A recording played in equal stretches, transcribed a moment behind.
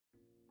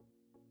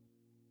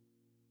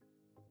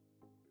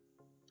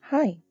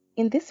Hi,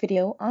 in this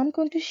video, I'm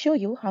going to show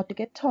you how to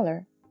get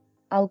taller.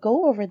 I'll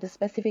go over the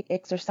specific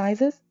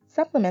exercises,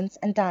 supplements,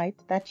 and diet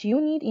that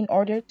you need in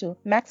order to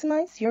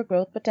maximize your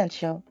growth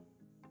potential.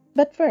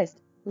 But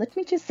first, let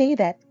me just say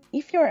that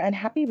if you're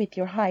unhappy with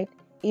your height,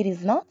 it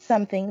is not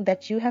something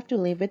that you have to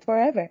live with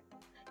forever.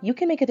 You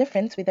can make a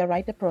difference with the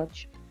right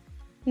approach.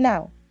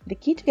 Now, the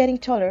key to getting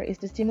taller is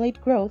to stimulate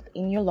growth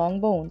in your long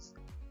bones.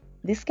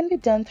 This can be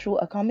done through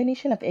a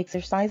combination of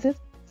exercises,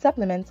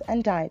 supplements,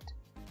 and diet.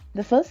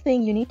 The first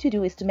thing you need to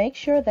do is to make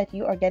sure that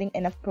you are getting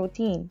enough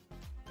protein.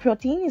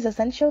 Protein is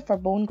essential for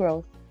bone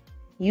growth.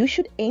 You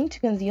should aim to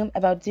consume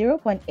about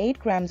 0.8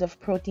 grams of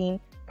protein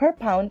per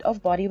pound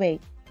of body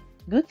weight.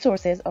 Good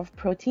sources of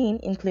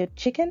protein include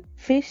chicken,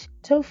 fish,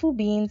 tofu,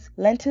 beans,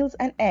 lentils,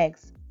 and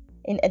eggs.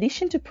 In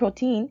addition to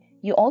protein,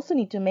 you also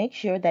need to make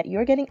sure that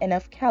you're getting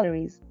enough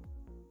calories.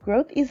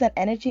 Growth is an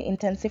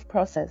energy-intensive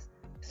process,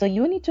 so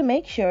you need to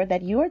make sure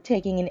that you are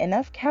taking in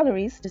enough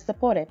calories to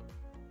support it.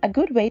 A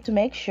good way to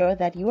make sure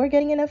that you are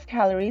getting enough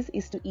calories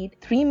is to eat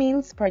 3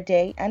 meals per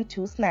day and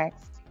 2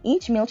 snacks.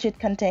 Each meal should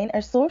contain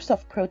a source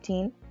of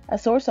protein, a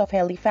source of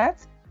healthy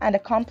fats, and a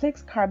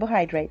complex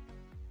carbohydrate.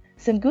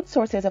 Some good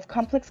sources of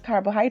complex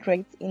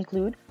carbohydrates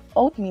include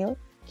oatmeal,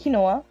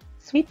 quinoa,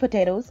 sweet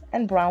potatoes,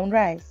 and brown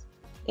rice.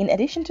 In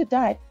addition to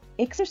diet,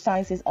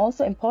 exercise is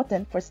also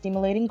important for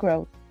stimulating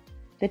growth.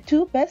 The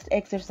two best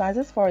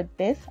exercises for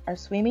this are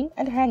swimming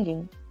and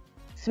hanging.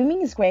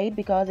 Swimming is great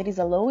because it is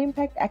a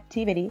low-impact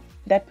activity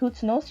that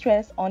puts no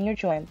stress on your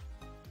joints.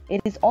 It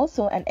is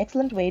also an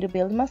excellent way to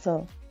build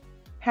muscle.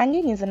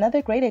 Hanging is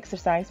another great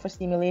exercise for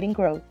stimulating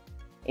growth.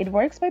 It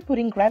works by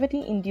putting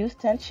gravity-induced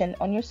tension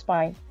on your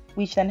spine,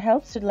 which then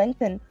helps to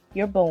lengthen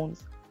your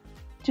bones.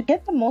 To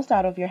get the most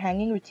out of your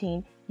hanging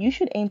routine, you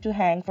should aim to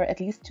hang for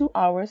at least 2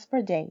 hours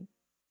per day.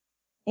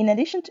 In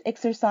addition to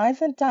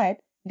exercise and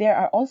diet, there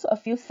are also a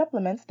few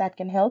supplements that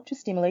can help to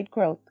stimulate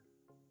growth.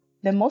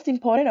 The most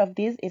important of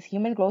these is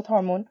human growth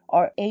hormone,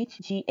 or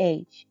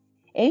HGH.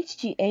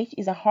 HGH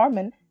is a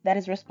hormone that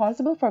is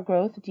responsible for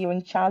growth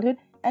during childhood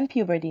and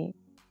puberty.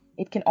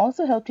 It can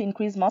also help to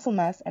increase muscle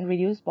mass and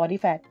reduce body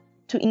fat.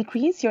 To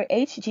increase your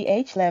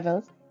HGH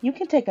levels, you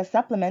can take a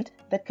supplement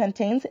that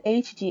contains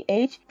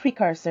HGH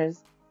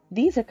precursors.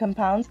 These are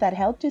compounds that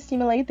help to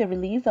stimulate the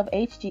release of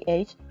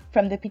HGH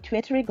from the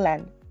pituitary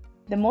gland.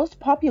 The most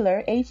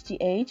popular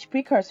HGH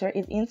precursor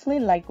is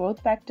insulin-like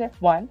growth factor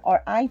 1,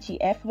 or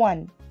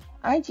IGF-1.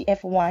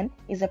 IGF-1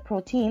 is a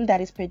protein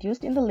that is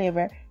produced in the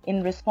liver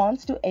in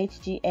response to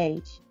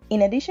HGH.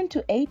 In addition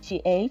to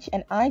HGH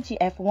and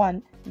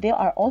IGF-1, there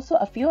are also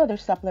a few other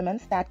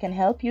supplements that can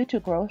help you to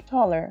grow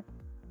taller.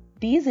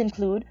 These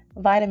include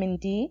vitamin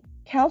D,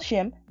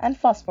 calcium, and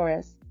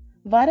phosphorus.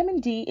 Vitamin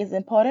D is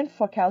important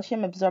for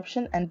calcium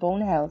absorption and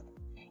bone health.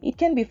 It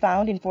can be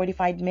found in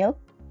fortified milk,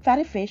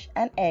 fatty fish,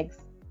 and eggs.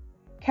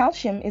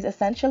 Calcium is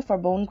essential for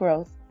bone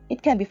growth.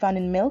 It can be found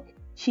in milk,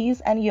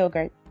 cheese, and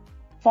yogurt.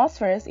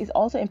 Phosphorus is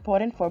also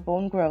important for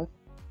bone growth.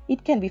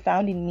 It can be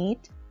found in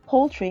meat,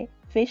 poultry,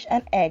 fish,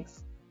 and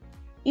eggs.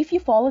 If you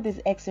follow these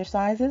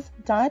exercises,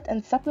 diet,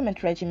 and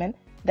supplement regimen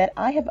that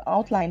I have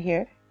outlined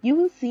here, you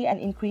will see an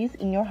increase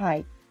in your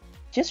height.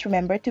 Just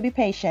remember to be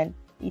patient.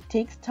 It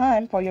takes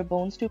time for your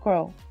bones to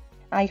grow.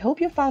 I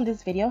hope you found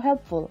this video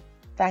helpful.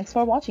 Thanks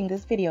for watching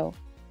this video.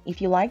 If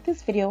you like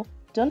this video,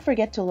 don't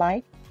forget to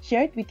like,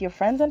 share it with your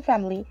friends and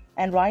family,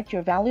 and write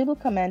your valuable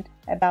comment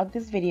about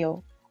this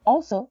video.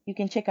 Also, you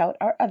can check out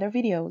our other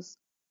videos.